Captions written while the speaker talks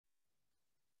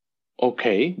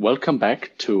Okay, welcome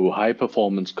back to High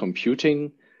Performance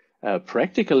Computing,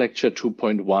 Practical Lecture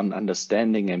 2.1,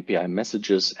 Understanding MPI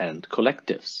Messages and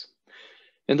Collectives.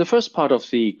 In the first part of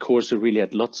the course, we really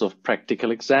had lots of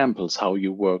practical examples, how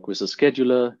you work with a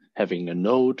scheduler, having a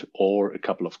node or a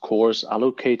couple of cores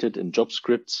allocated in job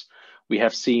scripts. We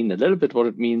have seen a little bit what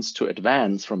it means to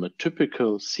advance from a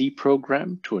typical C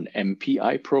program to an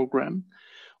MPI program,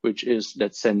 which is,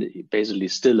 let's say, basically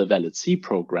still a valid C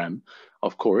program,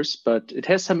 of course, but it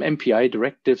has some MPI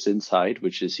directives inside,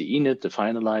 which is the init, the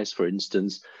finalize, for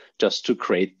instance, just to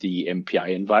create the MPI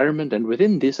environment. And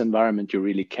within this environment, you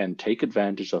really can take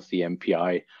advantage of the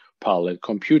MPI parallel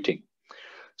computing.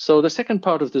 So the second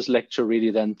part of this lecture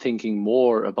really then thinking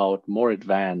more about more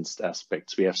advanced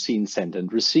aspects. We have seen send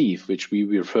and receive, which we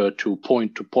refer to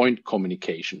point-to-point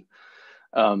communication.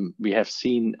 We have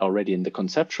seen already in the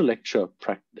conceptual lecture,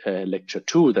 lecture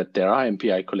 2, that there are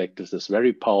MPI collectives as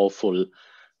very powerful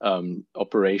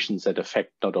operations that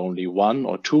affect not only one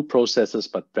or two processes,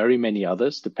 but very many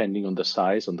others, depending on the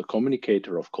size on the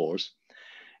communicator, of course.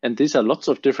 And these are lots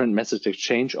of different message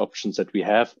exchange options that we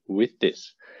have with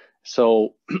this.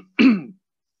 So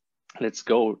let's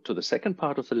go to the second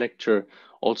part of the lecture,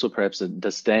 also perhaps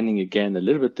understanding again a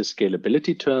little bit the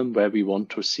scalability term, where we want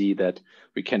to see that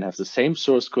we can have the same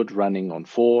source code running on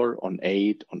 4, on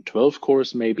 8, on 12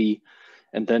 cores maybe,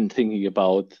 and then thinking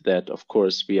about that, of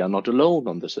course, we are not alone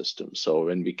on the system. So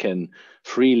when we can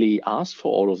freely ask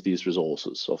for all of these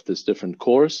resources of these different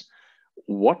cores,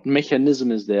 what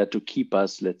mechanism is there to keep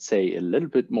us, let's say, a little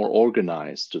bit more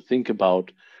organized, to think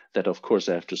about that, of course,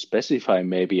 I have to specify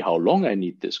maybe how long I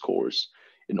need this course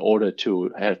in order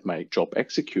to have my job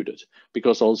executed,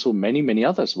 because also many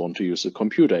others want to use a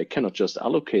computer. I cannot just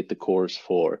allocate the course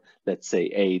for, let's say,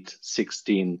 8,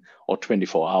 16, or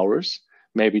 24 hours,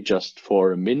 maybe just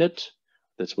for a minute.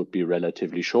 This would be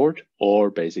relatively short, or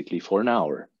basically for an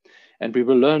hour. And we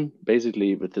will learn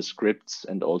basically with the scripts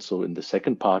and also in the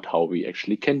second part how we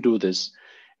actually can do this.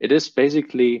 It is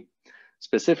basically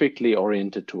specifically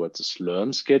oriented towards a Slurm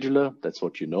scheduler. That's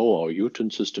what you know, our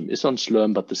Uton system is on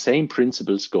Slurm, but the same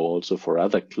principles go also for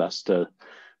other cluster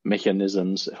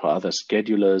mechanisms, for other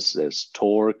schedulers. There's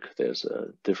Torque, there's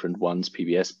different ones,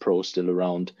 PBS Pro still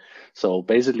around. So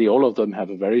basically all of them have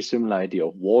a very similar idea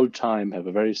of wall time, have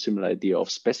a very similar idea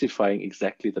of specifying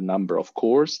exactly the number of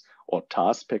cores or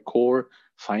tasks per core,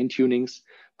 fine tunings,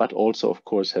 but also of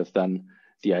course have done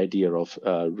the idea of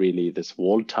really this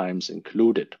wall times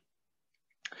included.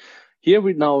 Here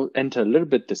we now enter a little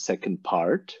bit the second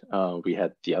part. We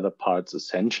had the other parts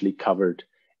essentially covered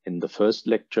in the first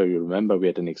lecture. You remember we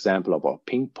had an example of our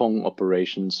ping pong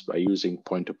operations by using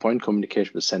point-to-point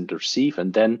communication with send and receive,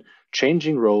 and then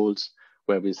changing roles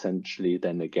where we essentially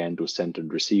then again do send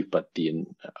and receive, but the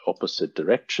opposite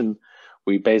direction.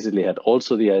 We basically had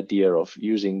also the idea of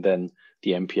using then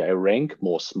the MPI rank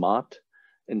more smart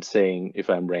and saying if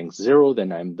I'm rank 0,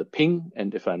 then I'm the ping,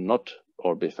 and if I'm not,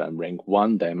 or if I'm rank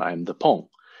 1, then I'm the pong.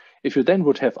 If you then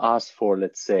would have asked for,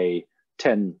 let's say,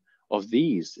 10 of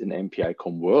these in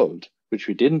MPI.com world, which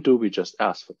we didn't do, we just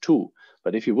asked for 2.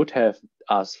 But if you would have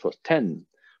asked for 10,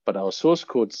 but our source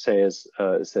code says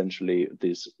essentially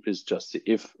this is just the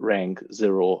if rank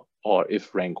 0 or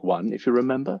if rank 1, if you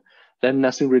remember, then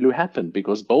nothing really happened,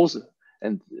 because both,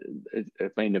 and I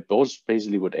mean, both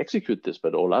basically would execute this,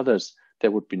 but all others,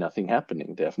 there would be nothing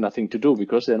happening. They have nothing to do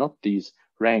because they're not these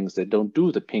ranks. They don't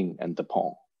do the ping and the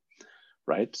pong,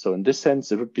 right? So in this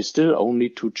sense, it would be still only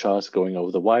 2 chars going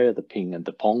over the wire, the ping and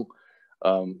the pong,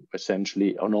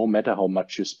 essentially, or no matter how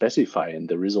much you specify in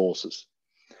the resources.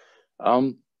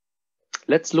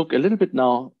 Let's look a little bit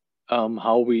now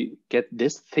how we get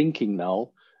this thinking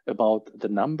now about the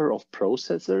number of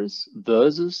processors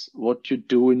versus what you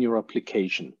do in your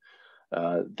application.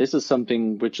 This is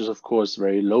something which is, of course,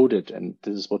 very loaded, and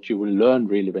this is what you will learn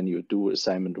really when you do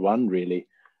assignment 1 really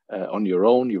on your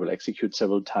own. You will execute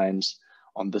several times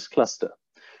on this cluster.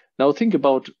 Now think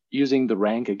about using the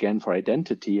rank again for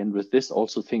identity, and with this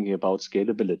also thinking about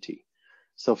scalability.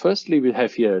 So firstly, we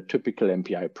have here a typical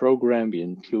MPI program. We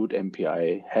include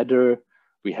MPI header.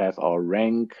 We have our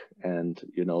rank, and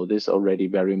you know this already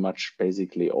very much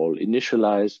basically all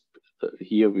initialized.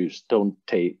 Here we don't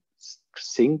take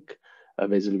sync.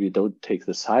 Basically, we don't take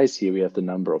the size here. We have the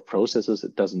number of processes.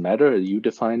 It doesn't matter. You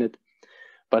define it.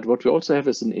 But what we also have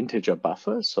is an integer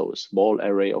buffer, so a small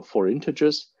array of 4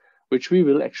 integers, which we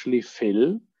will actually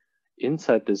fill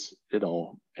inside this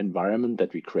environment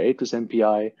that we create with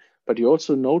MPI. But you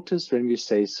also notice when we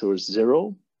say source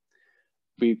 0,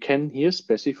 we can here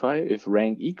specify if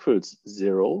rank equals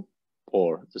 0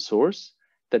 or the source,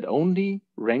 that only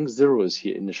rank 0 is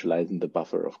here initializing the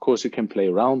buffer. Of course, you can play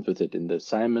around with it in the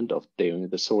assignment of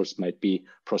the source might be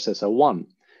processor 1.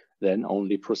 Then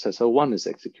only processor 1 is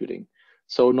executing.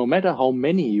 So no matter how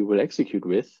many you will execute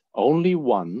with, only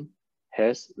one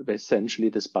has essentially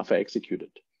this buffer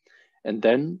executed. And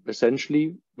then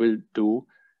essentially we'll do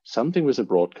something with the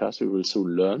broadcast we will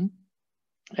soon learn.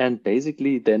 And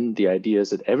basically then the idea is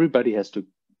that everybody has to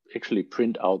actually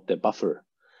print out their buffer.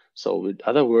 So in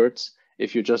other words,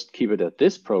 if you just keep it at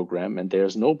this program and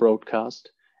there's no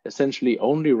broadcast, essentially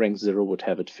only rank 0 would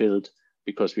have it filled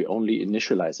because we only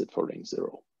initialize it for rank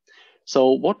 0.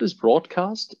 So what is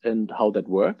broadcast and how that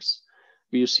works?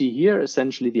 You see here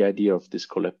essentially the idea of this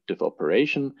collective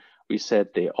operation. We said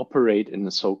they operate in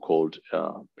a so-called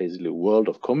basically world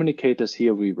of communicators.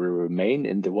 Here we will remain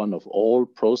in the one of all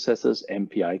processors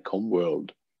MPI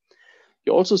world.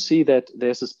 You also see that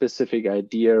there's a specific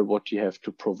idea what you have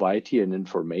to provide here in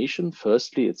information.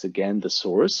 Firstly, it's again the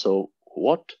source. So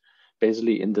what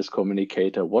basically in this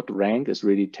communicator, what rank is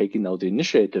really taking out the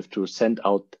initiative to send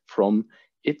out from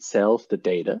itself the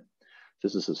data.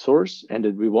 This is a source, and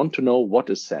we want to know what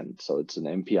is sent. So it's an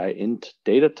MPI int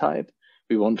data type.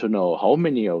 We want to know how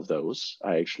many of those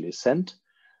are actually sent,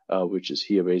 which is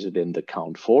here basically in the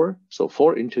count 4. So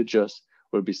 4 integers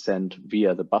will be sent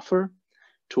via the buffer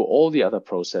to all the other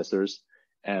processors.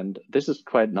 And this is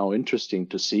quite now interesting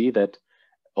to see that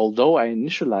although I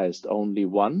initialized only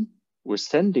 1, we're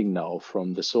sending now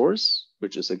from the source,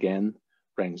 which is again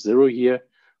rank 0 here.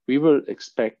 We will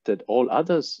expect that all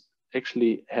others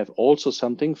actually have also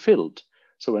something filled.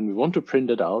 So when we want to print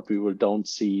it out, we don't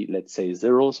see, let's say,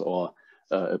 zeros or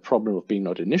a problem of being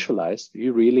not initialized. We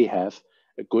really have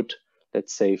a good,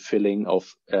 let's say, filling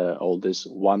of all this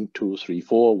 1, 2, 3,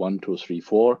 4, 1, 2, 3,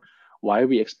 4. Why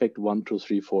we expect 1, 2,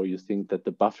 3, 4? You think that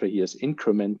the buffer here is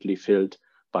incrementally filled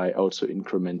by also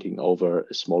incrementing over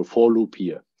a small for loop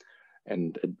here.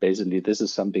 And basically, this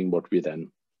is something what we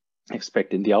then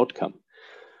expect in the outcome.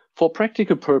 For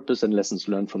practical purpose and lessons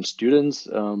learned from students,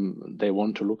 they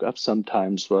want to look up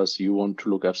sometimes, whereas you want to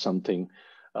look up something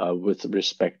with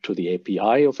respect to the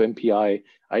API of MPI.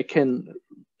 I can,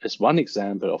 as one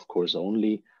example, of course,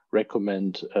 only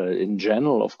recommend in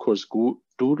general, of course,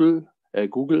 Google.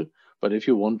 But if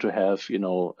you want to have,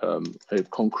 a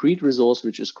concrete resource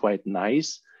which is quite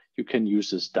nice, you can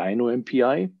use this Dino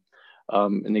MPI.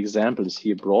 An example is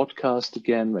here broadcast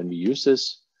again when we use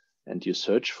this. And you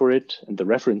search for it, and the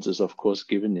reference is of course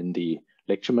given in the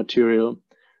lecture material.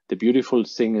 The beautiful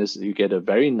thing is you get a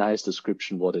very nice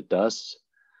description what it does.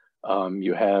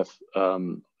 You have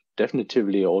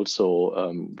definitively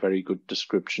also very good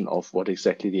description of what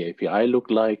exactly the API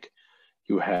look like.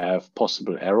 You have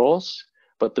possible errors,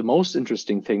 but the most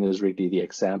interesting thing is really the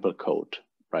example code,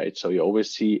 right? So you always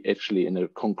see actually in a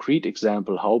concrete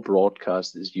example how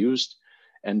broadcast is used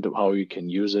and how you can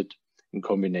use it in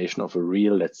combination of a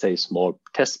real, let's say, small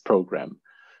test program.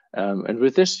 And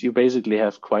with this, you basically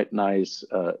have quite nice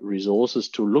resources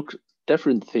to look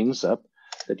different things up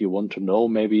that you want to know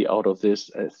maybe out of this.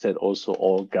 As said, also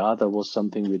all gather was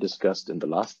something we discussed in the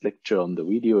last lecture on the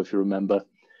video, if you remember,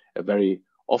 a very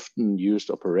often used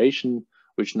operation,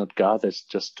 which not gathers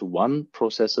just to one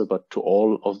processor, but to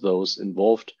all of those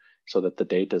involved so that the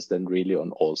data is then really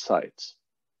on all sides.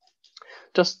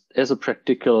 Just as a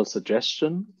practical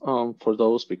suggestion for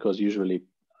those, because usually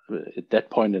at that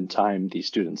point in time, the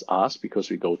students ask, because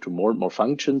we go to more and more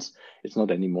functions, it's not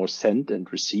anymore send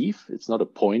and receive. It's not a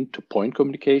point-to-point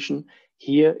communication.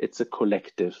 Here, it's a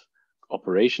collective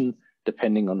operation,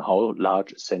 depending on how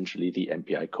large essentially the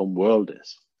MPI world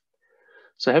is.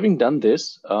 So having done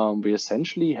this, we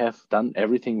essentially have done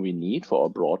everything we need for our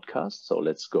broadcast. So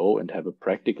let's go and have a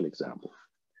practical example.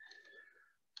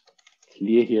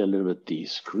 Clear here a little bit the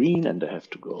screen, and I have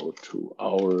to go to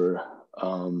our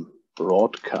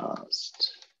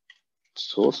broadcast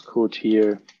source code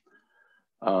here.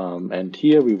 And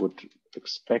here we would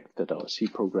expect that our C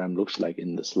program looks like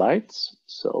in the slides.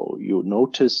 So you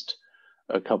noticed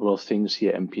a couple of things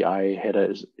here. MPI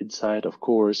header is inside, of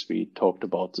course. We talked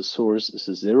about the source is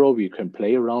a 0. We can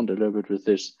play around a little bit with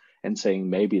this and saying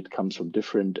maybe it comes from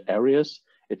different areas.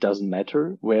 It doesn't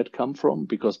matter where it comes from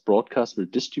because broadcast will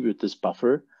distribute this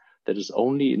buffer that is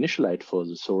only initialized for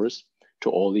the source to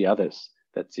all the others.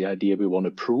 That's the idea we want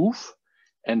to prove.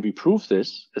 And we prove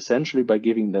this essentially by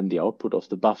giving them the output of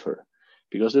the buffer.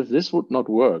 Because if this would not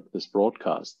work, this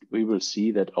broadcast, we will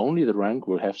see that only the rank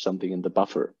will have something in the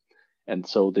buffer. And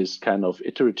so this kind of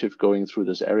iterative going through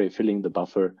this array, filling the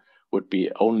buffer would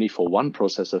be only for one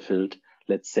processor filled.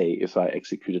 Let's say if I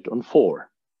execute it on 4.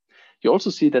 You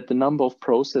also see that the number of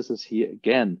processors here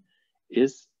again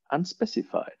is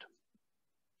unspecified.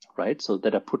 right? So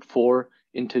that I put 4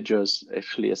 integers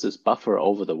actually as this buffer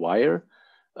over the wire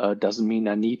doesn't mean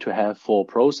I need to have 4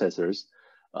 processors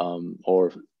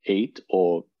or 8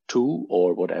 or 2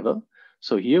 or whatever.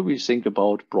 So here we think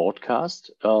about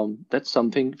broadcast. That's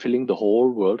something filling the whole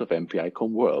world of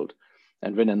MPI-COM world.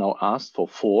 And when I now ask for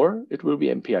 4, it will be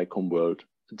MPI-COM world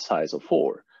the size of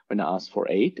 4. When I ask for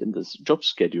 8 in this job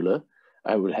scheduler,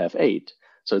 I will have 8.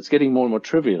 So it's getting more and more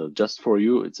trivial. Just for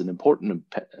you, it's an important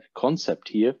concept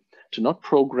here to not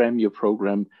program your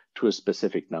program to a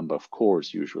specific number of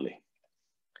cores usually.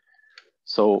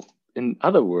 So in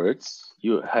other words,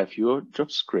 you have your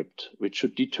job script, which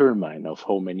should determine of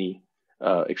how many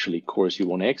actually cores you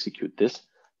want to execute this.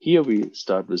 Here we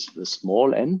start with the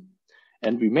small n,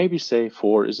 and we maybe say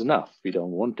 4 is enough. We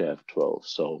don't want to have 12.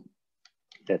 So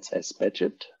let's dispatch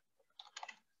it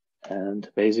and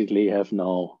basically have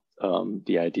now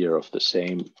the idea of the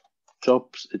same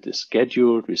jobs. It is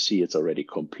scheduled. We see it's already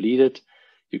completed.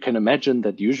 You can imagine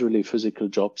that usually physical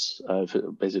jobs,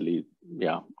 basically,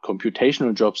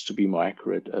 computational jobs to be more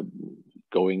accurate,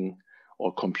 going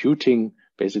or computing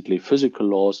basically physical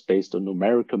laws based on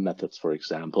numerical methods, for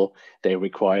example, they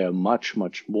require much,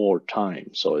 much more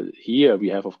time. So here we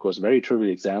have, of course, very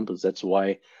trivial examples. That's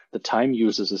why the time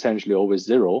use is essentially always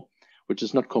 0, which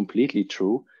is not completely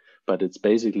true, but it's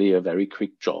basically a very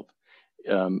quick job.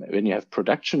 When you have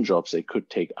production jobs, they could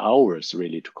take hours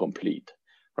really to complete,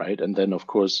 right? And then, of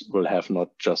course, we'll have not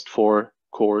just 4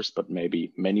 cores, but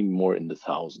maybe many more in the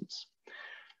thousands.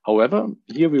 However,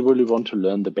 here we really want to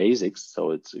learn the basics,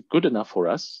 so it's good enough for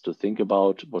us to think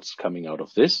about what's coming out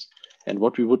of this. And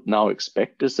what we would now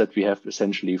expect is that we have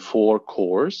essentially 4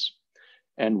 cores,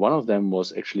 and one of them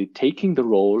was actually taking the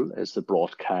role as the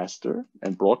broadcaster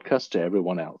and broadcast to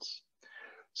everyone else.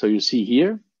 So you see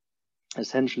here,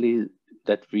 essentially,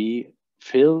 that we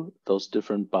fill those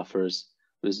different buffers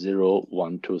with 0,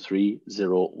 1, 2, 3,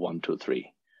 0, 1, 2,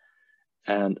 3.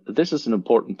 And this is an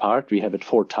important part. We have it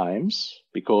 4 times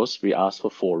because we ask for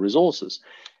 4 resources.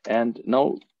 And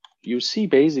now you see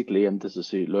basically, and this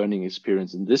is a learning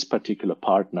experience in this particular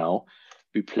part now,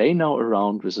 we play now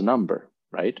around with a number,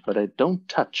 right? But I don't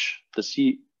touch the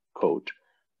C code.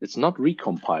 It's not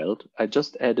recompiled. I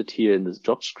just added here in this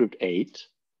job script 8.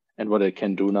 And what I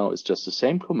can do now is just the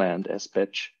same command as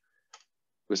dispatch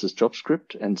with this job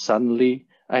script. And suddenly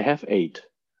I have 8.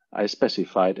 I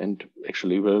specified and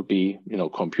actually will be,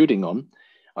 computing on.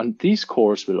 And these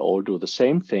cores will all do the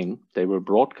same thing. They will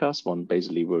broadcast. One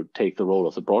basically will take the role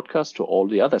of the broadcast to all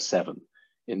the other 7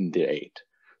 in the 8.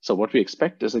 So what we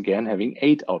expect is again having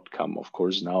 8 outcome, of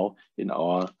course, now in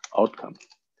our outcome.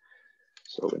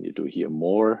 So when you do here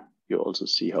more, you also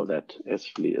see how that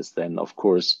actually is then, of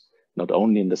course, not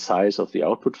only in the size of the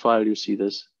output file, you see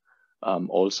this.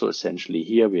 Also essentially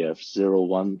here we have 0,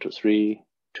 1, 2, 3,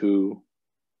 2,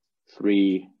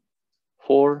 3,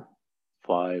 4,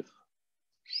 5,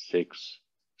 6,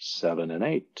 7, and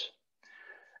 8.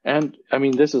 And I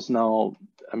mean, this is now,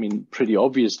 pretty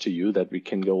obvious to you that we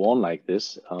can go on like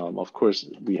this. Of course,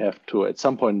 we have to at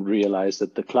some point realize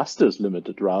that the cluster is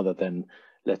limited rather than,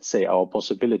 let's say, our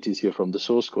possibilities here from the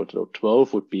source code. So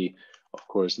 12 would be, of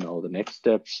course, now the next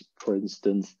steps, for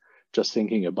instance, just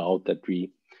thinking about that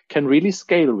we can really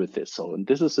scale with this. So, and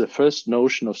this is the first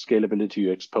notion of scalability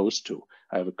you're exposed to.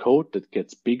 I have a code that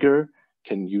gets bigger,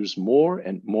 can use more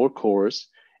and more cores.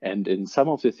 And in some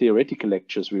of the theoretical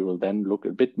lectures, we will then look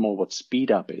a bit more what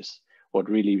speed up is. What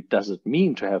really does it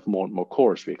mean to have more and more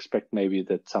cores? We expect maybe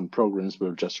that some programs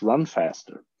will just run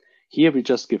faster. Here we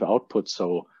just give output.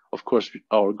 So of course,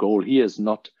 our goal here is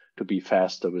not to be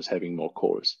faster with having more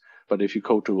cores. But if you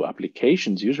go to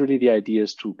applications, usually the idea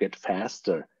is to get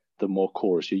faster the more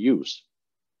cores you use.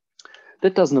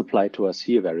 That doesn't apply to us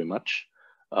here very much.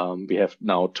 We have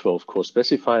now 12 cores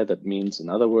specified. That means, in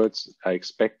other words, I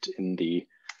expect in the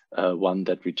one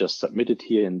that we just submitted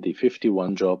here in the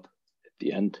 51 job at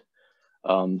the end,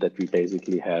 that we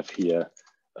basically have here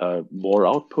more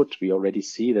output. We already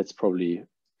see that's probably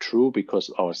true because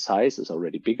our size is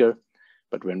already bigger.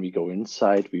 But when we go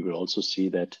inside, we will also see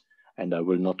that, and I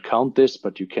will not count this,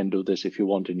 but you can do this if you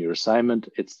want in your assignment,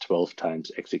 it's 12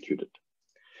 times executed.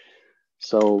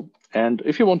 So, and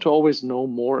if you want to always know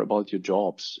more about your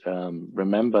jobs,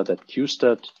 remember that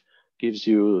QStat gives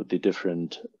you the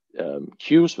different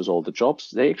queues with all the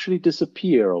jobs. They actually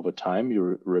disappear over time.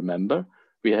 You remember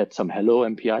we had some hello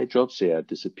MPI jobs, they are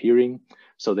disappearing.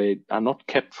 So they are not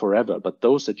kept forever, but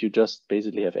those that you just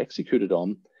basically have executed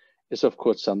on is of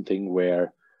course something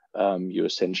where you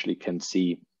essentially can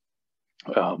see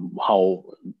how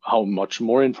much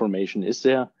more information is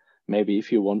there. Maybe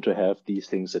if you want to have these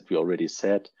things that we already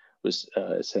said with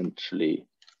essentially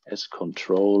as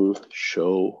control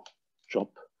show job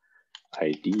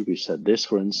ID. We said this,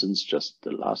 for instance, just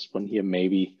the last one here,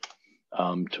 maybe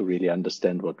to really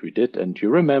understand what we did. And you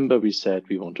remember we said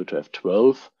we wanted to have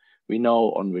 12. We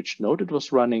know on which node it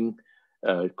was running,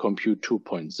 compute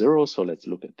 2.0. So let's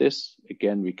look at this.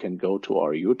 Again, we can go to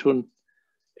our Utun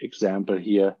example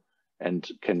here and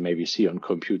can maybe see on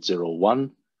compute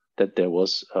 01 that there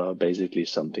was basically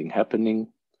something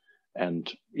happening. And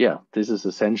yeah, this is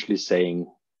essentially saying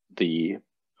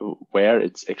where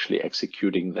it's actually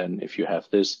executing then if you have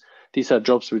this. These are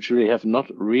jobs which really have not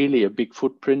really a big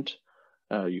footprint.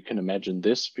 You can imagine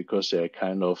this because they're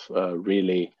kind of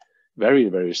really very,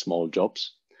 very small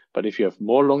jobs. But if you have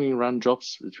more long run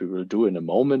jobs, which we will do in a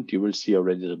moment, you will see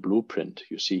already the blueprint.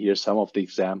 You see here some of the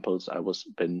examples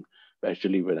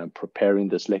actually when I'm preparing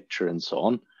this lecture and so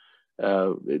on.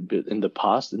 In the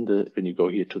past, when you go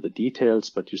here to the details,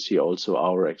 but you see also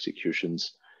our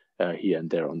executions here and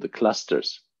there on the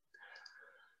clusters.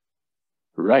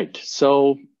 Right,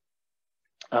 so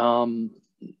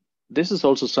this is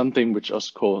also something which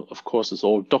of course is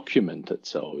all documented.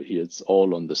 So here it's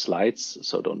all on the slides,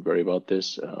 so don't worry about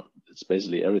this. It's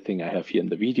basically everything I have here in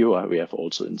the video. We have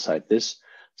also inside this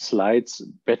slides,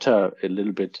 better a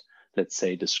little bit, let's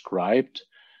say, described.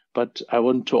 But I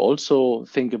want to also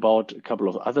think about a couple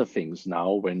of other things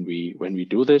now when we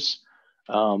do this,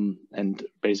 and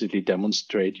basically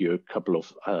demonstrate you a couple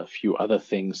of few other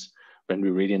things when we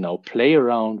really now play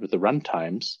around with the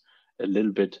runtimes a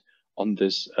little bit on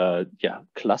this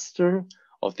cluster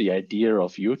of the idea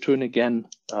of Utun again,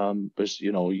 with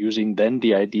using then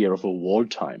the idea of a wall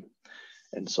time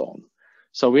and so on.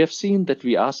 So we have seen that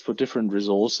we asked for different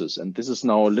resources, and this is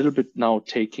now a little bit now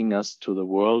taking us to the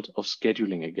world of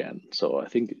scheduling again. So I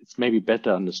think it's maybe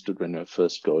better understood when I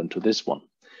first go into this one.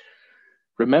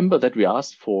 Remember that we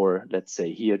asked for, let's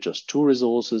say here, just 2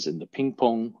 resources in the ping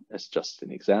pong as just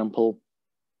an example.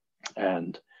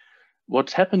 And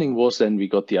what's happening was then we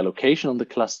got the allocation on the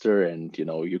cluster and,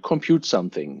 you compute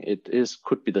something.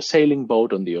 Could be the sailing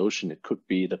boat on the ocean. It could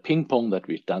be the ping pong that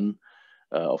we've done.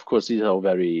 Of course, these are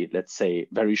very, let's say,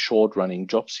 very short running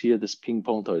jobs here, this ping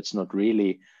pong, though it's not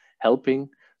really helping.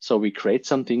 So we create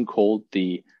something called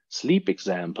the sleep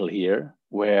example here,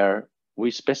 where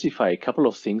we specify a couple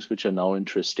of things which are now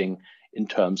interesting in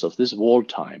terms of this wall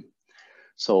time.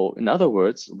 So in other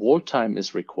words, wall time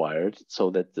is required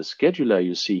so that the scheduler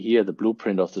you see here, the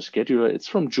blueprint of the scheduler, it's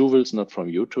from Juvels, not from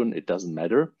Utun, it doesn't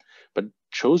matter, but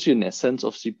shows you in essence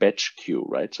of the batch queue,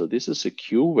 right? So this is a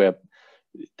queue where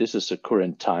this is the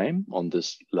current time on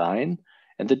this line.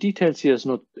 And the details here is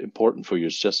not important for you.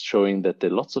 It's just showing that there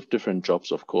are lots of different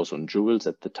jobs, of course, on Juvels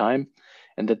at the time,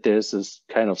 and that there's this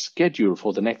kind of schedule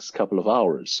for the next couple of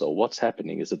hours. So what's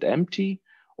happening? Is it empty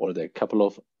or are there a couple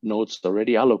of nodes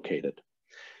already allocated?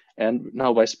 And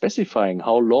now by specifying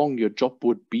how long your job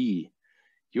would be,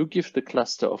 you give the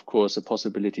cluster, of course, a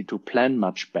possibility to plan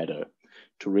much better,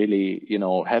 to really,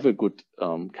 have a good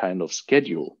kind of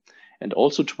schedule. And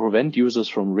also to prevent users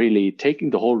from really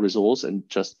taking the whole resource and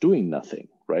just doing nothing,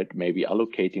 right? Maybe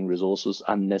allocating resources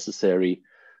unnecessary.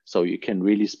 So you can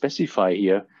really specify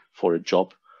here for a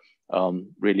job,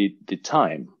 really the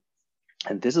time.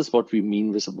 And this is what we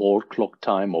mean with wall clock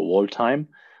time or wall time,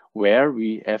 where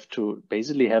we have to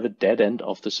basically have a dead end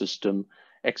of the system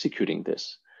executing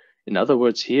this. In other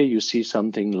words, here you see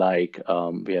something like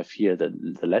we have here,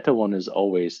 the latter one is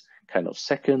always kind of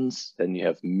seconds, then you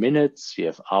have minutes, you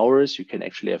have hours, you can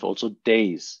actually have also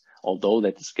days, although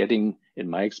that is getting, in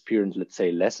my experience, let's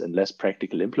say less and less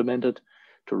practical implemented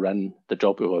to run the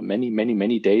job over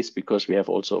many days, because we have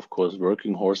also, of course,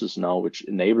 working horses now, which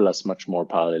enable us much more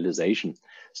parallelization.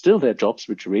 Still, there are jobs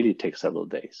which really take several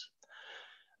days.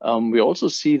 We also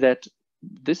see that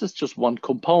this is just one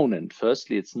component.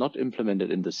 Firstly, it's not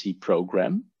implemented in the C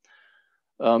program.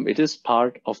 It is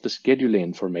part of the scheduling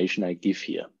information I give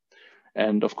here.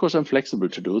 And of course, I'm flexible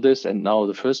to do this. And now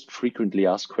the first frequently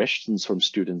asked questions from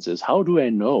students is, how do I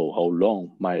know how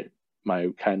long my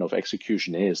kind of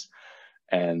execution is?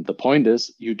 And the point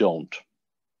is, you don't.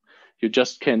 You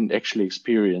just can actually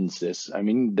experience this. I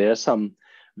mean, there are some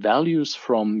values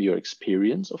from your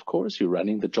experience, of course. You're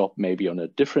running the job maybe on a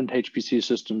different HPC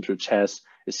system, which has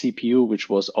a CPU which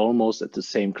was almost at the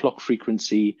same clock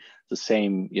frequency, the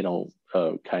same,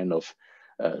 kind of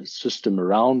system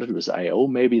around it with I/O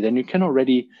maybe. Then you can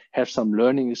already have some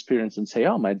learning experience and say,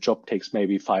 oh, my job takes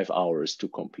maybe 5 hours to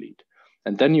complete.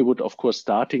 And then you would, of course,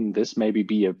 starting this maybe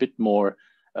be a bit more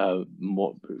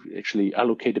actually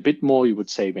allocate a bit more. You would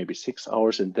say maybe 6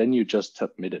 hours, and then you just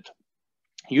submit it.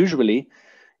 Usually,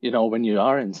 when you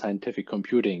are in scientific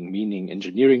computing, meaning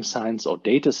engineering science or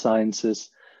data sciences,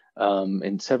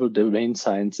 in several domain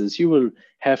sciences, you will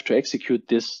have to execute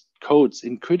these codes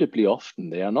incredibly often.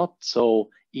 They are not so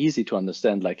easy to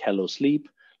understand, like hello sleep,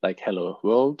 like hello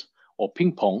world, or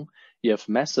ping pong. You have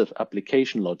massive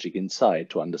application logic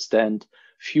inside to understand,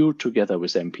 fueled together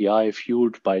with MPI,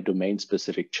 fueled by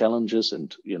domain-specific challenges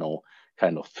and,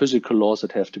 kind of physical laws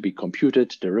that have to be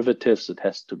computed, derivatives that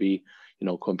has to be,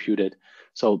 computed.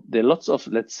 So there are lots of,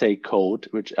 let's say, code,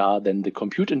 which are then the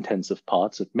compute-intensive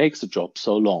parts that makes the job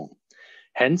so long.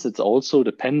 Hence, it's also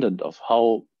dependent of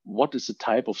what is the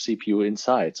type of CPU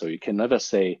inside. So you can never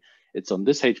say it's on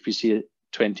this HPC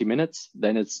 20 minutes,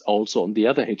 then it's also on the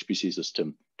other HPC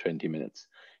system 20 minutes.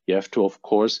 You have to, of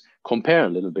course, compare a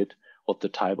little bit what the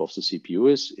type of the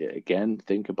CPU is. Again,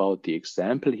 think about the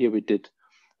example here we did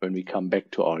when we come back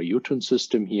to our Uton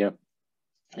system here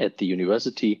at the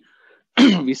university.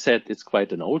 We said it's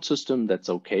quite an old system. That's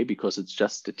okay, because it's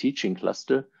just a teaching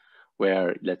cluster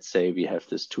where, let's say, we have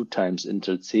this 2 times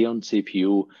Intel Xeon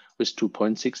CPU with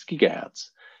 2.6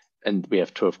 gigahertz. And we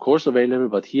have 12 cores available,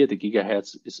 but here the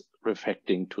gigahertz is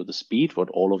reflecting to the speed, what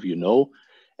all of you know.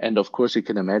 And of course, you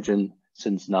can imagine,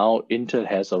 since now Intel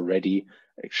has already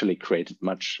actually created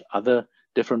much other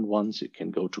different ones. You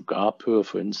can go to Graphical,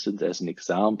 for instance, as an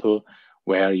example,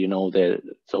 where, there are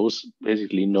those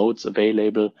basically nodes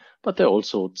available, but there are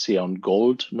also Xeon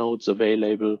Gold nodes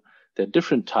available. There are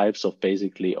different types of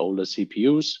basically older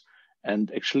CPUs.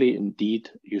 And actually,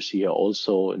 indeed, you see here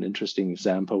also an interesting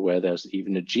example where there's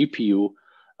even a GPU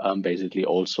basically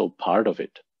also part of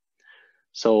it.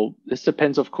 So this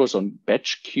depends, of course, on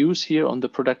batch queues here on the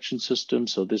production system.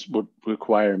 So this would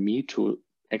require me to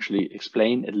actually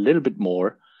explain a little bit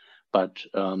more. But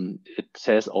it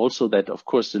says also that, of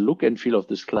course, the look and feel of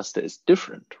this cluster is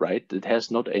different, right? It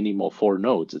has not any more 4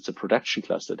 nodes. It's a production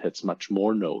cluster that has much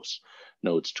more nodes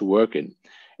to work in.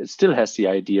 It still has the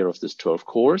idea of this 12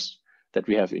 cores that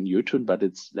we have in Uton, but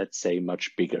it's, let's say,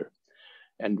 much bigger.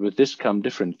 And with this come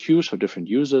different queues for different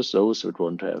users, those that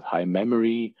want to have high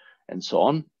memory and so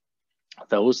on.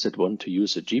 Those that want to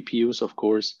use the GPUs, of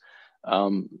course.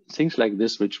 Things like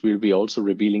this, which we'll be also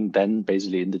revealing then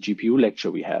basically in the GPU lecture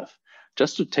we have.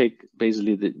 Just to take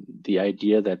basically the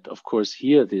idea that, of course,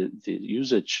 here the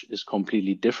usage is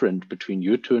completely different between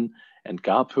Uton and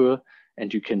Graphical,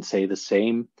 and you can say the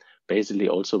same basically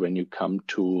also when you come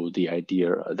to the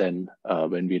idea then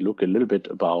when we look a little bit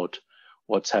about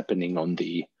what's happening on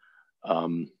the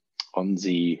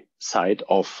side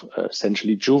of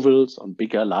essentially jewels on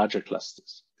bigger, larger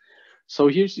clusters. So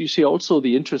here you see also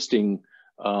the interesting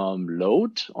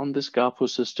load on this Graphical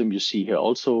system. You see here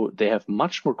also they have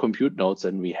much more compute nodes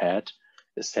than we had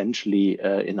essentially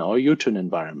in our Uton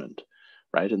environment,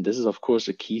 right? And this is, of course,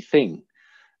 a key thing.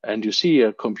 And you see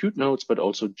compute nodes, but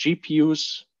also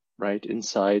GPUs, right,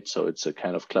 inside. So it's a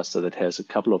kind of cluster that has a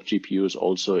couple of GPUs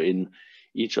also in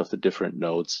each of the different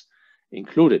nodes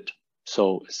included.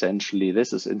 So essentially,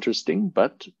 this is interesting,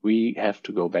 but we have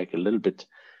to go back a little bit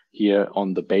here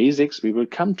on the basics. We will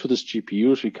come to this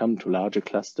GPUs, we come to larger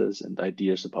clusters and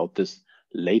ideas about this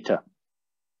later.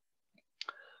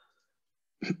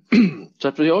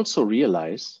 But we also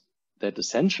realize that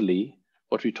essentially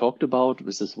what we talked about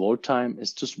with this wall time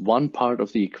is just one part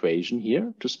of the equation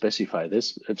here to specify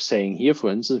this. If saying here, for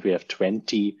instance, we have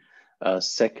 20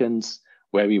 seconds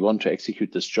where we want to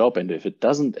execute this job. And if it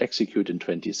doesn't execute in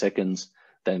 20 seconds,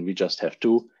 then we just have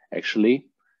to actually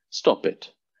stop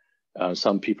it.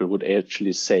 Some people would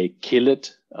actually say kill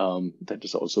it. That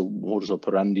is also modus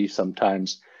operandi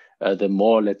sometimes. The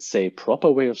more, let's say,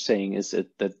 proper way of saying is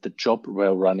that the job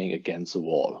were running against the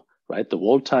wall, right? The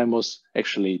wall time was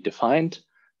actually defined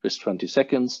with 20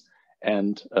 seconds.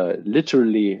 And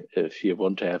literally, if you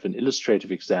want to have an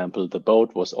illustrative example, the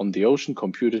boat was on the ocean,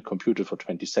 computed for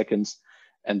 20 seconds.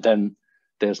 And then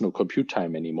there's no compute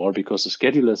time anymore because the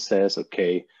scheduler says,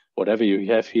 okay, whatever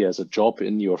you have here as a job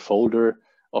in your folder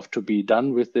of to be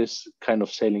done with this kind of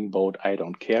sailing boat, I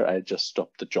don't care, I just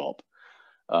stop the job.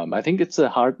 I think it's a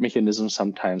hard mechanism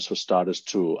sometimes for starters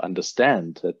to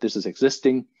understand that this is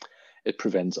existing. It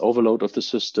prevents overload of the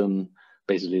system,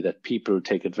 basically that people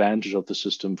take advantage of the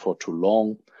system for too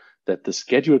long, that the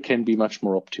schedule can be much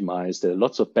more optimized. There are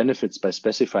lots of benefits by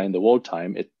specifying the wall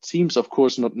time. It seems, of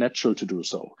course, not natural to do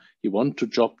so. You want the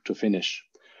job to finish,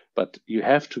 but you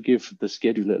have to give the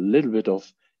scheduler a little bit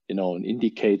of, an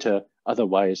indicator.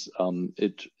 Otherwise,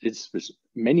 it's with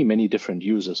many, many different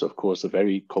users, of course, a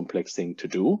very complex thing to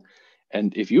do.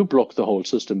 And if you block the whole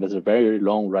system with a very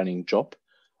long running job,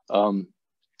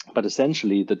 but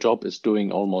essentially the job is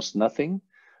doing almost nothing,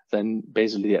 then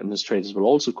basically the administrators will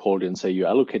also call you and say, you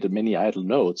allocated many idle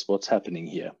nodes, what's happening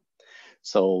here?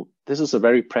 So this is a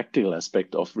very practical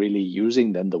aspect of really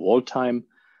using then the wall time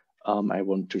I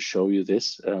want to show you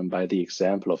this by the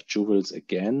example of jewels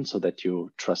again, so that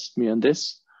you trust me on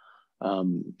this.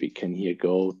 We can here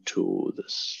go to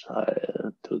this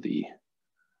to the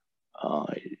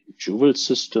jewel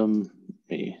system.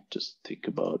 Let me just think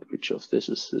about which of this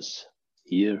is this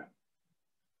here.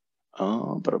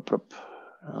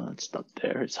 It's not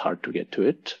there. It's hard to get to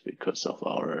it because of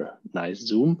our nice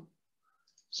zoom.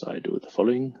 So I do the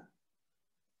following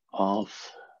of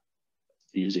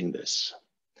using this.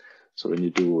 So when you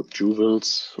do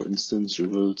jewels, for instance,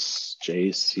 jewels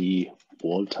JC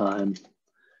wall time,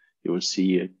 you will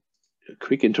see a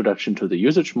quick introduction to the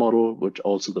usage model, which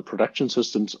also the production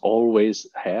systems always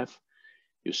have.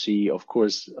 You see, of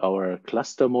course, our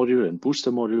cluster module and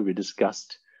booster module we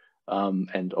discussed.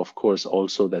 And of course,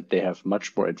 also that they have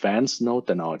much more advanced node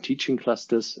than our teaching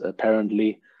clusters,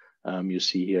 apparently. You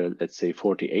see here, let's say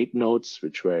 48 nodes,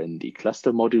 which were in the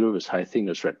cluster module with high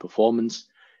thickness red performance.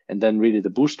 And then really the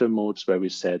booster modes where we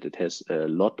said it has a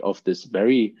lot of this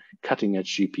very cutting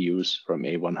edge GPUs from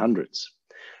A100s.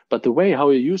 But the way how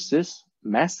you use this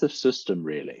massive system,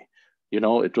 really, you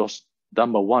know, it was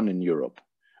 #1 in Europe,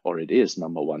 or it is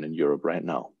 #1 in Europe right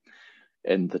now,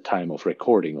 in the time of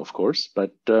recording, of course.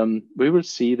 But we will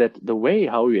see that the way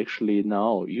how you actually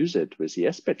now use it with the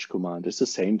sbatch command is the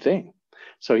same thing.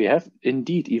 So you have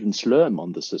indeed even Slurm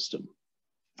on the system.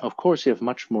 Of course, you have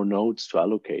much more nodes to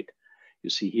allocate. You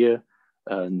see here,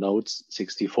 nodes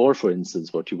 64, for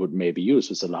instance, what you would maybe use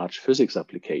as a large physics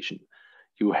application.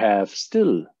 You have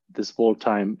still this wall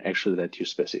time actually that you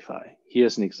specify.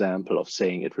 Here's an example of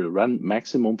saying it will run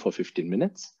maximum for 15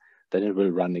 minutes, then it will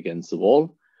run against the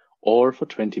wall, or for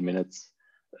 20 minutes,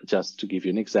 just to give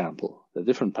you an example. The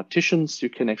different partitions you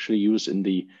can actually use in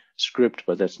the script,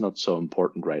 but that's not so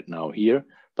important right now here.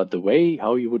 But the way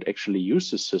how you would actually use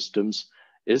the systems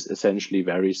is essentially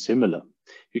very similar.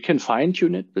 You can fine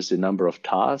tune it with the number of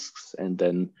tasks, and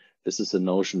then this is a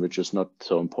notion which is not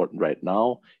so important right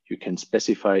now. You can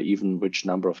specify even which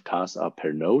number of tasks are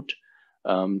per node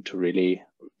to really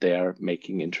there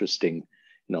making interesting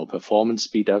performance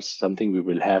speedups, something we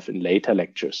will have in later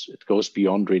lectures. It goes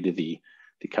beyond really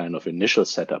the kind of initial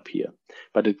setup here.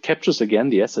 But it captures again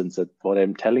the essence that what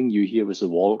I'm telling you here with the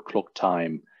wall clock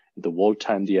time, the wall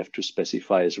time that you have to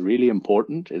specify is really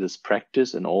important. It is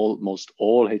practice in almost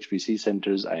all HPC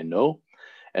centers I know,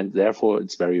 and therefore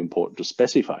it's very important to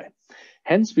specify.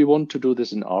 Hence, we want to do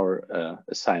this in our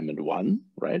assignment 1,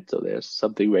 right? So there's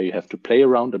something where you have to play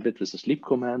around a bit with the sleep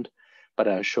command, but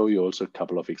I'll show you also a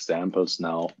couple of examples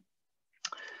now.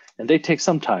 And they take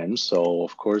some time. So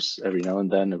of course, every now and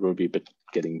then it will be a bit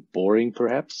getting boring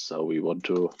perhaps. So we want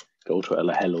to go to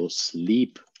a hello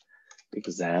sleep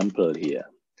example here.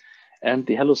 And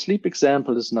the hello sleep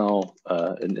example is now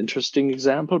an interesting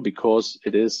example because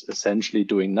it is essentially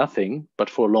doing nothing, but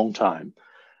for a long time.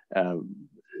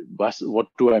 What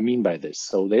do I mean by this?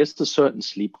 So there's the certain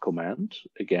sleep command.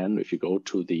 Again, if you go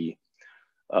to the,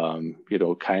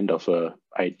 kind of a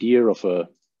idea of a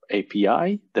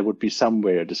API, there would be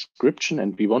somewhere a description,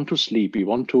 and we want to sleep. We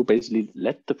want to basically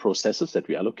let the processes that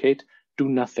we allocate do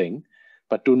nothing,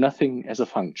 but do nothing as a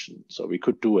function. So we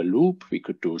could do a loop, we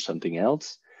could do something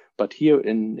else. But here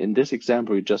in this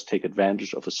example, we just take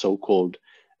advantage of a so-called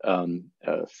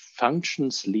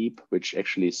function sleep, which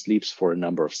actually sleeps for a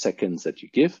number of seconds that you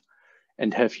give,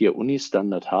 and have here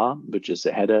uni_standard_h, which is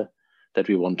a header that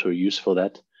we want to use for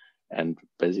that. And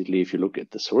basically, if you look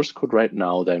at the source code right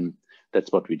now, then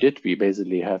that's what we did. We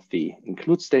basically have the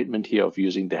include statement here of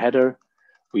using the header.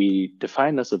 We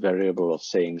define as a variable of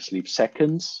saying sleep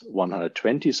seconds,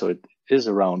 120, so it is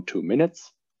around 2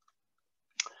 minutes.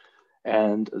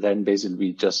 And then basically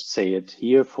we just say it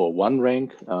here for one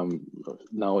rank.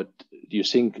 Now you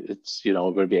think it's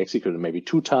will be executed maybe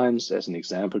 2 times as an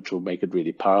example to make it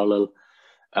really parallel,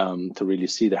 to really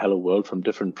see the hello world from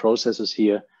different processes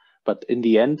here. But in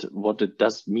the end, what it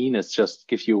does mean is just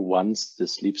give you once the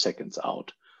sleep seconds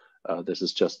out. This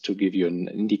is just to give you an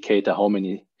indicator how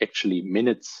many actually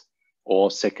minutes or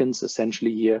seconds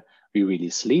essentially here we really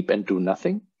sleep and do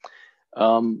nothing.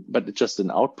 But it's just an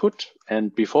output.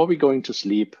 And before we go into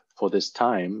sleep for this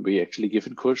time, we actually give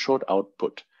it a short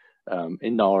output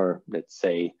in our, let's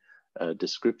say,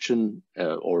 description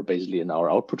or basically in our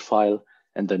output file.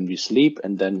 And then we sleep.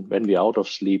 And then when we're out of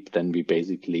sleep, then we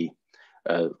basically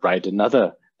write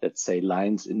another, let's say,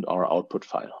 lines in our output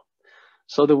file.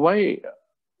 So the way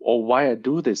or why I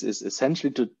do this is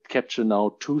essentially to capture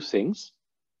now 2 things.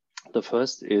 The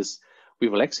first is we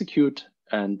will execute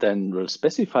and then we'll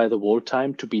specify the wall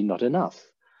time to be not enough.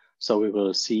 So we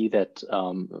will see that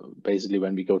basically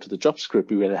when we go to the job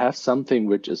script, we will have something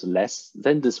which is less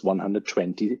than this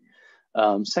 120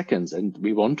 seconds, and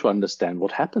we want to understand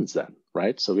what happens then,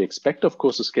 right? So we expect, of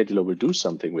course, the scheduler will do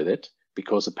something with it,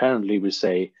 because apparently we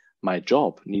say my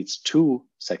job needs 2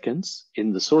 seconds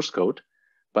in the source code,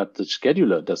 but the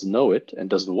scheduler doesn't know it and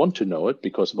doesn't want to know it,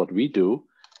 because what we do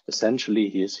essentially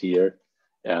is here,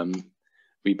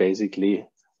 we basically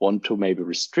want to maybe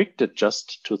restrict it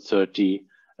just to 30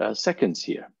 seconds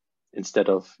here, instead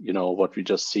of, you know, what we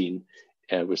just seen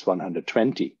with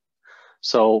 120.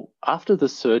 So after the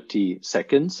 30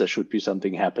 seconds, there should be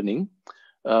something happening,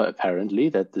 apparently,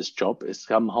 that this job is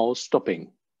somehow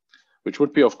stopping, which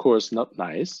would be, of course, not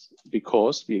nice,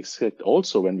 because we expect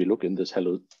also, when we look in this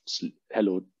hello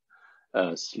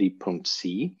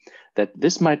sleep.c, that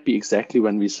this might be exactly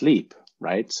when we sleep,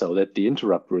 right? So that the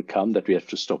interrupt will come, that we have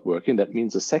to stop working. That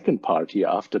means the second part here,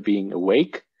 after being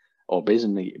awake, or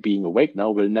basically being awake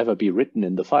now, will never be written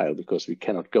in the file, because we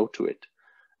cannot go to it.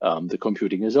 The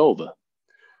computing is over,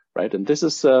 right? And this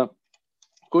is a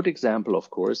good example, of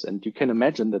course, and you can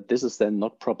imagine that this is then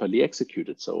not properly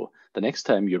executed. So the next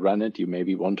time you run it, you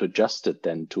maybe want to adjust it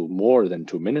then to more than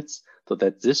 2 minutes, so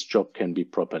that this job can be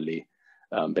properly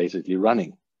basically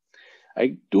running.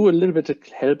 I do a little bit of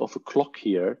help of a clock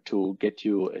here to get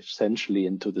you essentially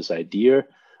into this idea.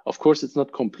 Of course, it's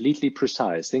not completely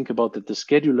precise. Think about that the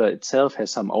scheduler itself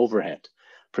has some overhead,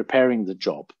 preparing the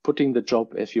job, putting the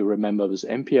job, if you remember, with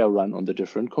MPI run on the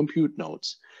different compute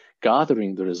nodes,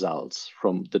 gathering the results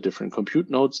from the different compute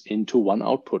nodes into one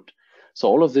output. So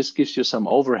all of this gives you some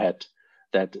overhead,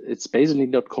 that it's basically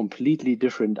not completely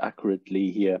different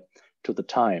accurately here to the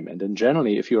time. And then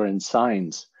generally, if you're in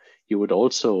science, you would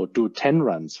also do 10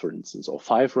 runs, for instance, or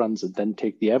 5 runs, and then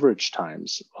take the average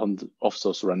times of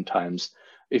those run times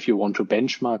if you want to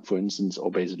benchmark, for instance,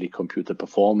 or basically compute the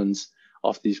performance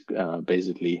of these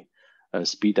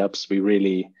speed ups. We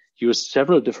really use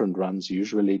several different runs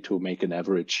usually to make an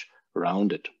average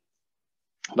around it.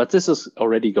 But this is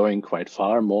already going quite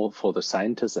far, more for the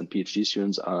scientists and PhD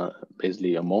students are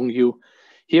basically among you.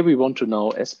 Here we want to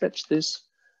now SBatch this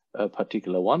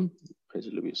particular one.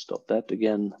 Basically we stop that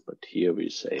again, but here we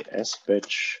say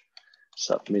SBatch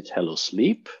submit hello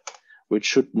sleep, which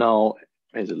should now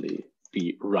basically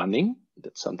be running.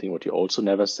 That's something what you also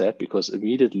never said, because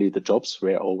immediately the jobs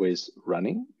were always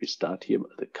running. We start here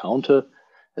with the counter.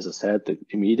 As I said, the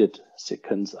immediate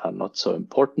seconds are not so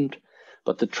important,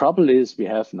 but the trouble is we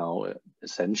have now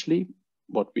essentially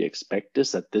what we expect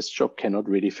is that this job cannot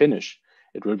really finish.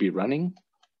 It will be running,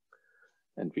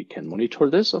 and we can monitor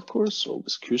this, of course. So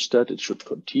with QStat, it should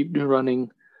continue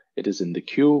running. It is in the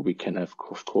queue. We can have,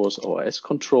 of course, our S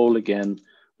control again,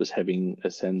 with having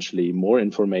essentially more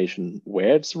information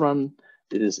where it's run.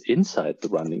 It is inside the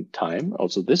running time.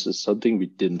 Also, this is something we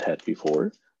didn't have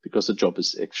before, because the job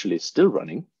is actually still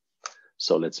running.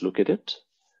 So let's look at it,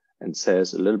 and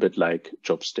says a little bit like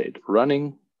job state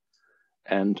running.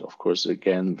 And of course,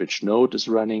 again, which node is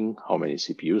running, how many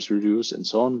CPUs reduce, and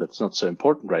so on. That's not so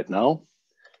important right now.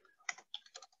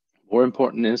 More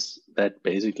important is that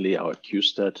basically our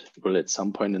QStat will at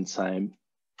some point in time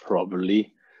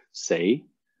probably say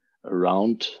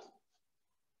around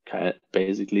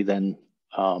basically then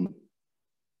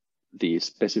the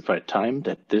specified time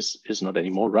that this is not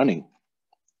anymore running.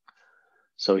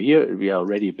 So here we are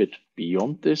already a bit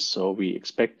beyond this. So we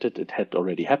expected it had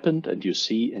already happened, and you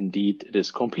see indeed it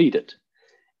is completed.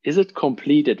 Is it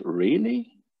completed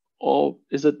really? Or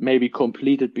is it maybe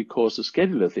completed because the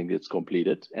scheduler thinks it's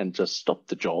completed and just stopped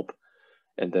the job?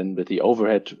 And then with the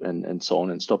overhead and so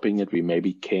on and stopping it, we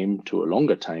maybe came to a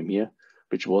longer time here,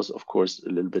 which was, of course, a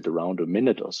little bit around a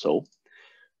minute or so.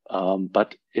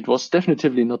 But it was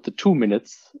definitely not the 2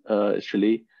 minutes,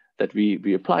 actually, that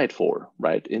we applied for,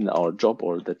 right, in our job,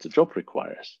 or that the job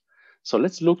requires. So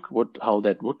let's look how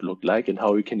that would look like, and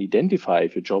how we can identify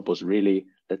if a job was really,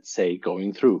 let's say,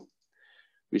 going through.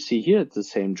 We see here it's the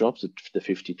same jobs, the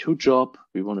 52 job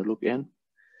we want to look in.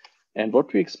 And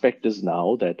what we expect is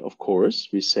now that, of course,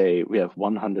 we say we have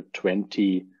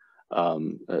 120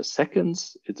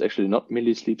 seconds. It's actually not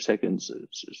millisleep seconds,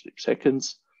 it's sleep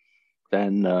seconds.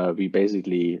 Then we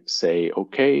basically say,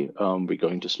 okay, we're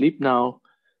going to sleep now.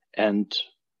 And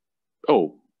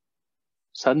oh,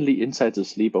 suddenly inside the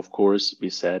sleep, of course, we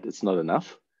said it's not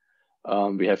enough.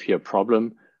 We have here a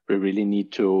problem. We really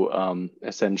need to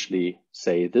essentially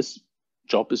say this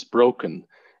job is broken.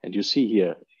 And you see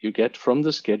here, you get from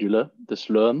the scheduler, the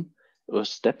Slurm was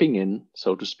stepping in,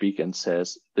 so to speak, and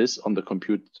says this on the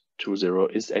compute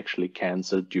 2.0 is actually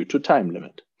canceled due to time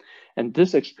limit. And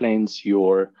this explains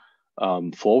your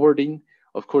forwarding.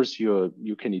 Of course,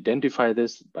 you can identify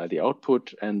this by the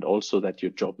output, and also that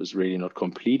your job is really not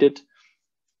completed.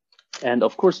 And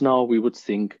of course, now we would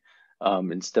think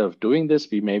Instead of doing this,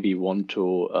 we maybe want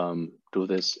to do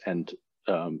this and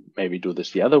maybe do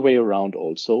this the other way around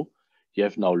also. You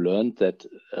have now learned that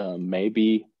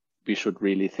maybe we should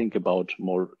really think about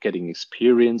more getting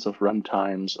experience of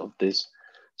runtimes of this.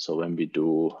 So when we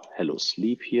do hello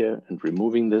sleep here and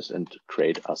removing this and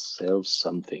create ourselves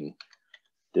something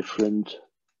different,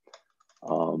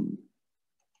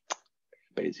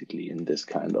 basically in this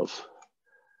kind of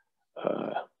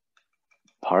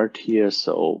part here.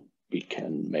 So we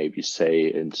can maybe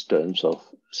say in terms of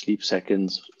sleep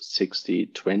seconds, 60,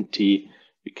 20,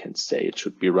 we can say it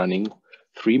should be running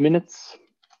 3 minutes.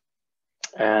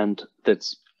 And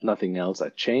that's nothing else I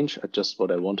changed. Just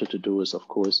what I wanted to do is, of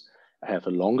course, I have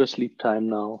a longer sleep time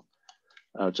now,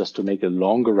 just to make a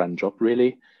longer run job,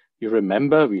 really. You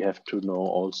remember, we have to now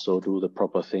also do the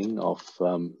proper thing of,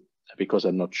 because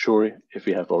I'm not sure if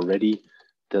we have already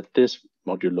that this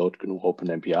module load GNU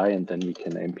OpenMPI, and then we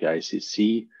can MPI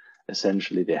CC,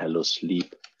 essentially the hello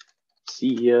sleep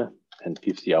C here, and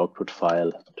give the output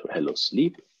file to hello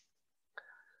sleep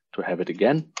to have it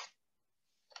again.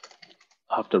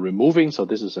 After removing, so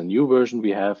this is a new version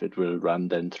we have, it will run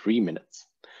then 3 minutes.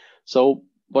 So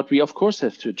what we of course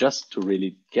have to adjust to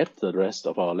really get the rest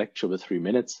of our lecture with 3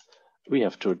 minutes, we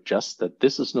have to adjust that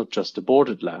this is not just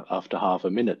aborted after half a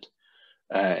minute.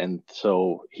 And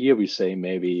so here we say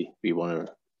maybe we want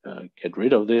to get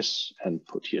rid of this and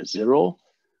put here 0.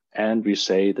 And we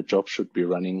say the job should be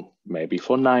running maybe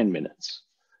for 9 minutes,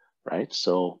 right?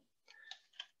 So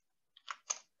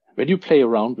when you play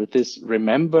around with this,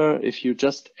 remember if you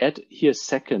just add here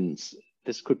seconds,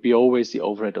 this could be always the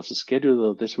overhead of the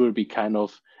scheduler. This will be kind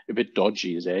of a bit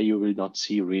dodgy. There you will not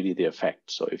see really the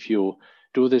effect. So if you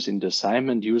do this in the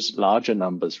assignment, use larger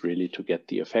numbers really to get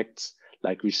the effects.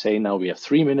 Like we say now we have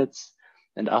 3 minutes,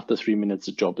 and after 3 minutes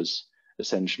the job is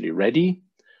essentially ready,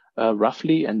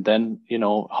 roughly. And then, you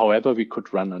know, however, we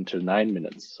could run until 9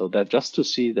 minutes. So that just to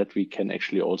see that we can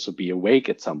actually also be awake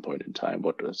at some point in time,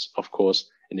 what is of course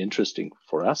an interesting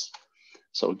for us.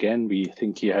 So again, we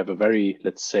think you have a very,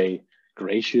 let's say,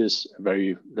 gracious,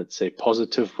 very, let's say,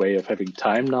 positive way of having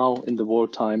time now in the war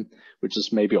time, which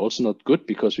is maybe also not good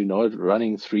because we know it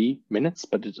running 3 minutes,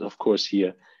 but it's of course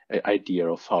here an idea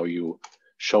of how you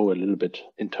show a little bit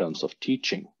in terms of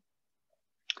teaching.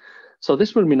 So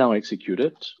this will be now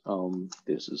executed.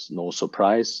 This is no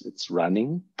surprise, it's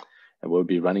running and will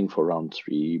be running for around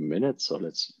 3 minutes. So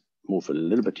let's move a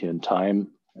little bit here in time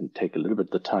and take a little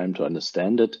bit the time to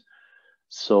understand it.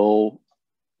 So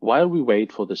while we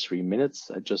wait for the 3 minutes,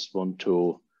 I just want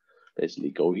to basically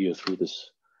go here through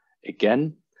this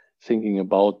again, thinking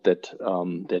about that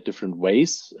there are different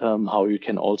ways how you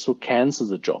can also cancel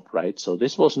the job, right? So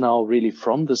this was now really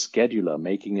from the scheduler,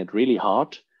 making it really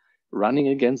hard, running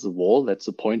against the wall. That's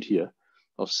the point here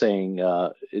of saying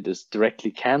it is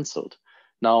directly canceled.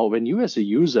 Now, when you as a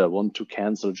user want to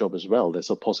cancel a job as well, there's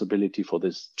a possibility for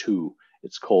this too.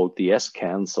 It's called the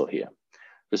S-cancel here.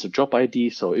 With a job ID.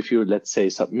 So if you, let's say,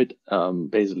 submit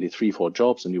basically 3-4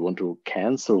 jobs and you want to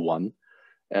cancel one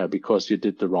because you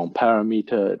did the wrong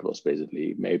parameter, it was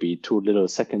basically maybe too little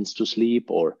seconds to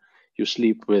sleep, or you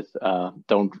sleep with,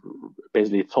 don't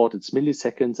basically thought it's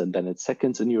milliseconds and then it's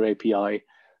seconds in your API,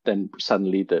 then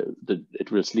suddenly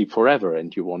it will sleep forever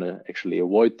and you want to actually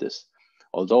avoid this.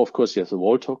 Although, of course, you have the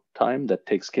wall talk time that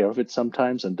takes care of it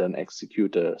sometimes and then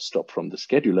execute a stop from the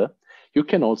scheduler. You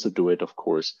can also do it, of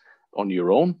course, on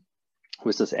your own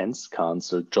with this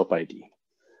S-cancel job ID.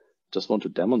 Just want to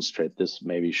demonstrate this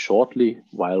maybe shortly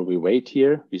while we wait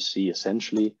here. We see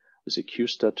essentially with the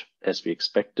QStat, as we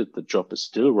expected, the job is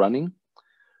still running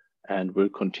and will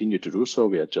continue to do so.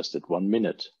 We are just at 1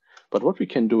 minute. But what we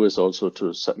can do is also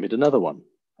to submit another one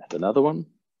and another one.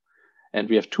 And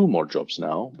we have 2 more jobs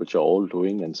now, which are all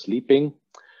doing and sleeping.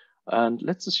 And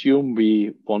let's assume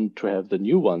we want to have the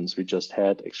new ones we just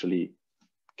had actually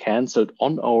canceled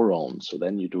on our own. So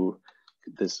then you do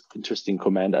this interesting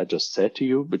command I just said to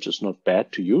you, which is not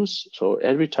bad to use. So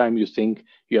every time you think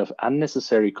you have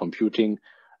unnecessary computing,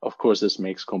 of course, this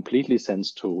makes completely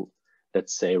sense to,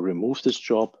 let's say, remove this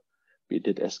job. We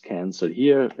did S-cancel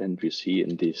here, and we see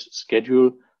in this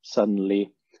schedule,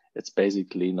 suddenly it's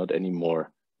basically not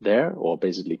anymore there, or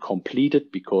basically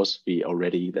completed, because we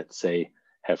already, let's say,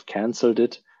 have canceled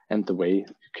it. And the way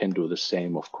you can do the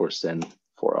same, of course, then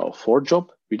for our 4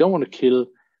 job. We don't want to kill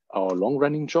our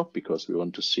long-running job because we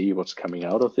want to see what's coming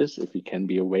out of this, if we can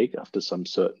be awake after some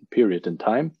certain period in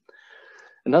time.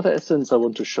 Another essence I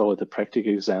want to show at a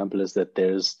practical example is that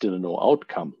there is still no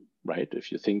outcome, right?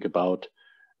 If you think about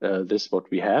this,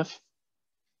 what we have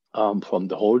from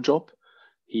the whole job,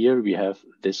 here we have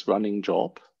this running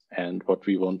job, and what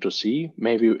we want to see,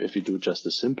 maybe if we do just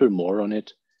a simple more on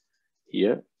it,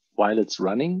 here, while it's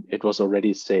running, it was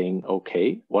already saying,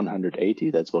 okay,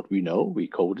 180, that's what we know, we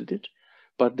coded it.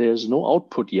 But there's no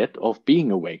output yet of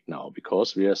being awake now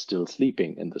because we are still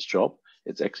sleeping in this job.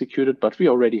 It's executed, but we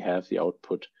already have the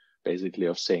output basically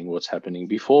of saying what's happening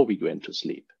before we go into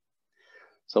sleep.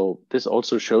 So this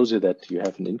also shows you that you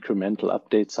have an incremental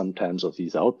update sometimes of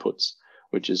these outputs,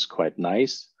 which is quite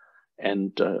nice.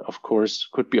 And of course,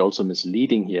 could be also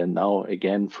misleading here now,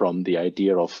 again, from the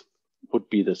idea of would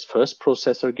be this first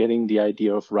processor getting the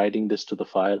idea of writing this to the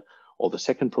file, or the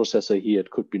second processor here.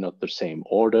 It could be not the same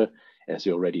order. As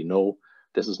you already know,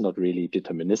 this is not really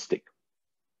deterministic.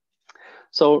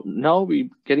 So now we're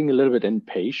getting a little bit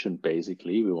impatient,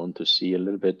 basically. We want to see a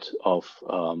little bit of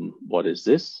what is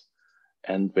this?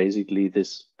 And basically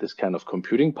this kind of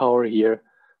computing power here,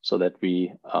 so that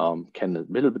we can a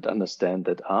little bit understand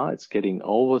that it's getting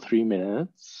over 3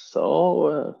 minutes.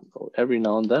 So every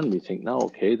now and then we think, now,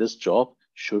 okay, this job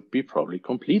should be probably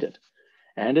completed.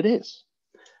 And it is.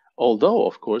 Although,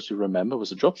 of course, you remember with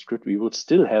the job script, we would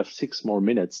still have 6 more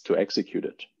minutes to execute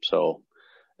it. So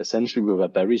essentially we were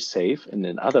very safe. And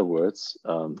in other words,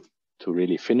 to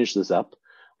really finish this up,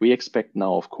 we expect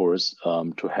now, of course,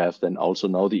 to have then also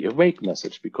now the awake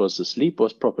message, because the sleep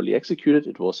was properly executed.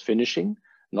 It was finishing,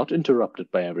 not interrupted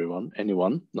by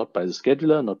anyone, not by the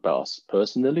scheduler, not by us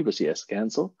personally with the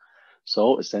S-cancel.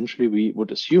 So essentially we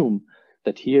would assume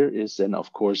that here is then,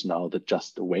 of course, now the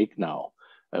just awake now,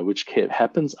 which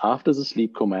happens after the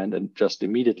sleep command and just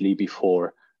immediately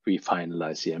before we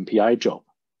finalize the MPI job.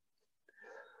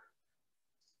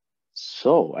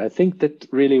 So I think that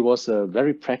really was a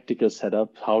very practical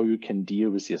setup, how you can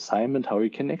deal with the assignment, how you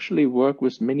can actually work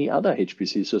with many other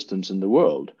HPC systems in the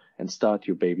world and start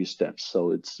your baby steps.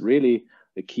 So it's really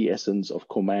the key essence of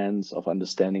commands, of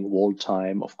understanding wall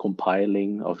time, of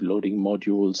compiling, of loading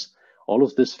modules. All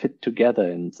of this fit together,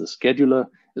 and the scheduler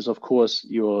is, of course,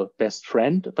 your best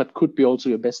friend, but could be also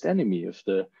your best enemy if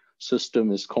the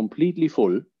system is completely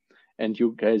full and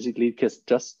you basically get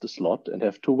just the slot and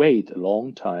have to wait a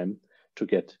long time to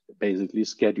get basically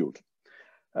scheduled.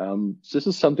 This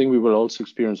is something we will also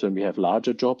experience when we have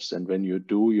larger jobs and when you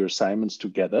do your assignments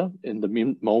together. In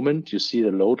the moment, you see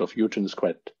the load of Uton is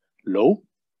quite low.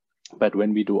 But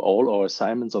when we do all our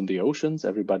assignments on the oceans,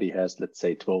 everybody has, let's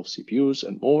say, 12 CPUs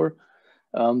and more,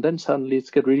 then suddenly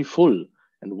it's get really full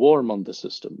and warm on the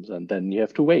systems. And then you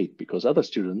have to wait because other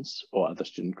students or other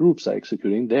student groups are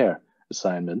executing their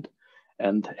assignment.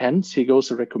 And hence, here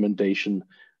goes a recommendation: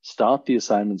 start the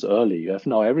assignments early. You have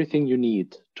now everything you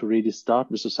need to really start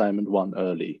with assignment 1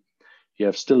 early. You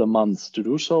have still a month to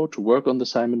do so, to work on the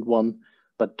assignment 1,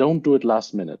 but don't do it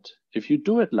last minute. If you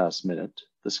do it last minute,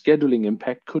 the scheduling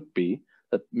impact could be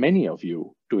that many of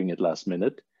you doing it last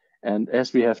minute. And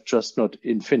as we have just not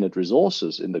infinite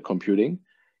resources in the computing,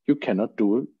 you cannot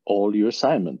do all your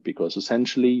assignment because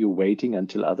essentially you're waiting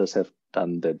until others have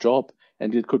done their job,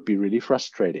 and it could be really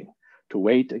frustrating to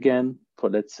wait again for,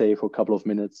 let's say, for a couple of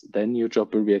minutes, then your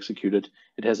job will be executed.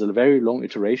 It has a very long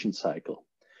iteration cycle.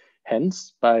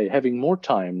 Hence, by having more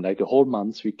time, like a whole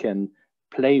month, we can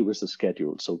play with the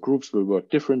schedule. So groups will work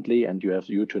differently and you have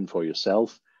Uton for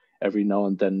yourself every now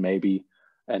and then maybe.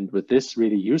 And with this,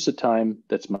 really use the time.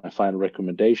 That's my final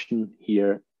recommendation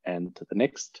here. And the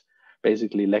next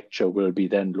basically lecture will be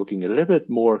then looking a little bit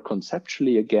more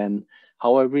conceptually again,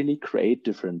 how I really create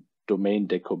different domain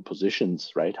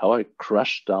decompositions, right? How I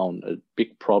crush down a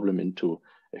big problem into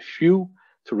a few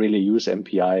to really use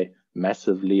MPI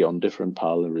massively on different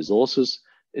parallel resources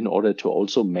in order to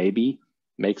also maybe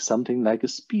make something like a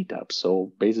speed up.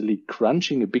 So basically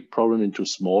crunching a big problem into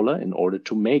smaller in order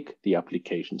to make the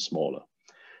application smaller.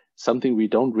 Something we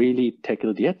don't really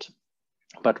tackle yet,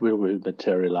 but we will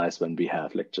materialize when we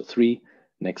have lecture 3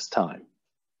 next time.